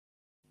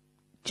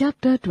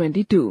Chapter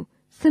 22.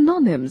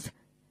 Synonyms.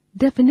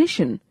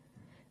 Definition.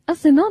 A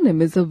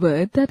synonym is a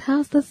word that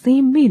has the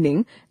same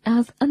meaning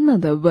as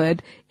another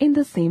word in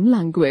the same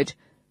language.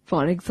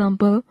 For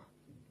example,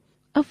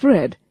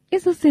 afraid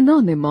is a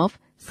synonym of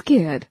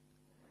scared.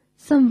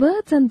 Some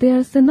words and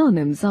their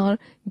synonyms are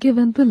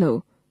given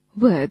below.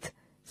 Words.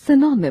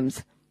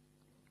 Synonyms.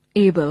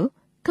 Able,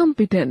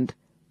 competent,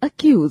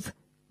 accuse,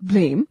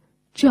 blame,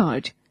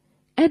 charge,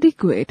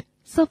 adequate,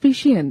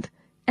 sufficient,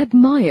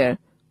 admire,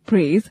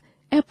 praise,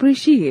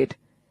 appreciate,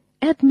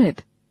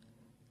 admit,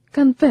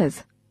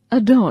 confess,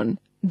 adorn,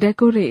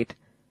 decorate,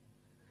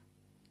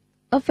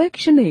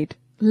 affectionate,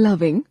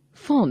 loving,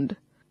 fond,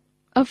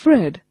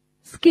 afraid,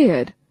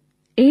 scared,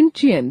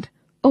 ancient,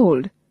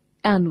 old,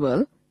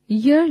 annual,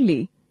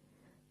 yearly,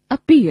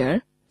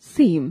 appear,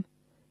 seem,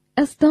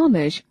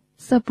 astonish,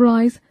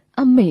 surprise,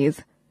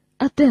 amaze,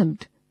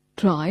 attempt,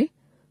 try,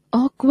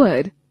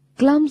 awkward,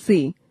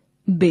 clumsy,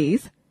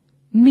 base,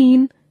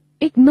 mean,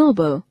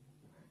 ignoble,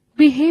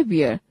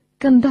 behavior,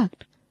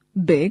 conduct,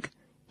 big,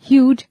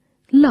 huge,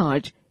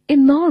 large,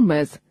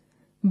 enormous,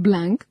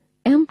 blank,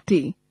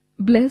 empty,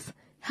 bliss,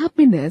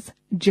 happiness,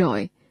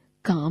 joy,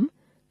 calm,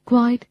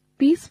 quiet,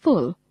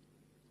 peaceful,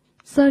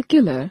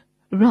 circular,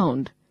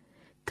 round,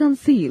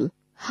 conceal,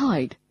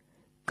 hide,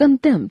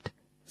 contempt,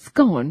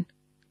 scorn,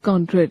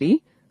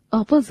 contrary,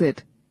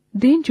 opposite,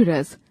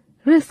 dangerous,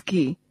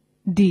 risky,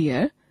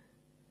 dear,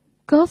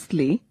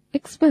 costly,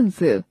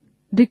 expensive,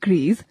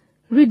 decrease,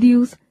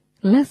 reduce,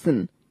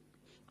 lessen,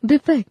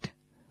 defect,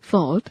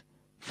 fault,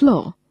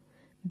 flaw,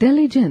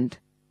 diligent,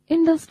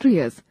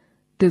 industrious,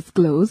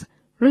 disclose,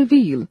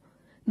 reveal,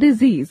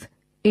 disease,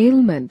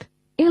 ailment,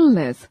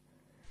 illness,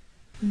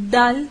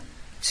 dull,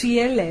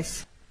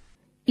 cheerless,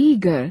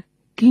 eager,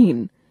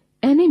 keen,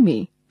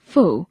 enemy,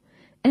 foe,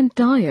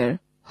 entire,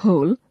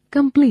 whole,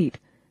 complete,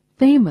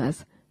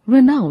 famous,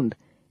 renowned,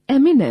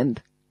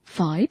 eminent,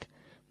 fight,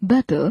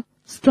 battle,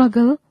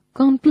 struggle,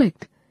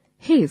 conflict,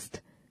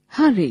 haste,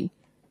 hurry,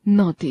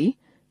 naughty,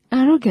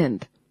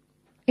 arrogant,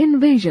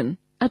 invasion,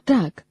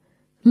 attack,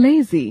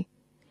 lazy,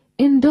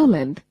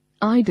 indolent,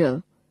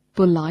 idle,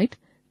 polite,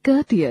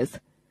 courteous,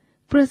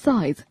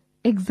 precise,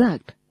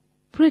 exact,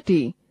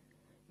 pretty,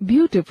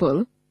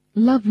 beautiful,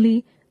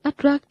 lovely,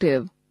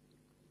 attractive,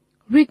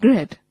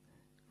 regret,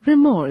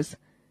 remorse,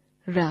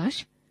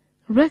 rash,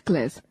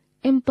 reckless,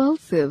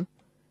 impulsive,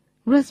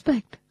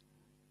 respect,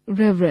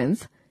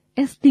 reverence,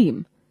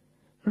 esteem,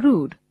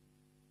 rude,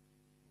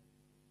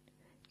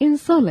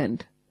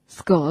 insolent,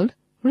 scold,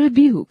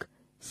 rebuke,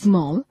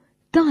 small,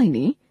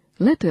 tiny,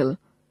 little,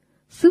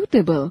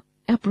 suitable,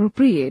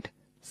 appropriate,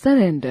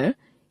 surrender,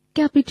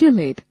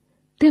 capitulate,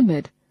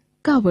 timid,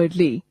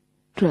 cowardly,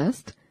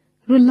 trust,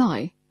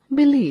 rely,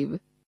 believe.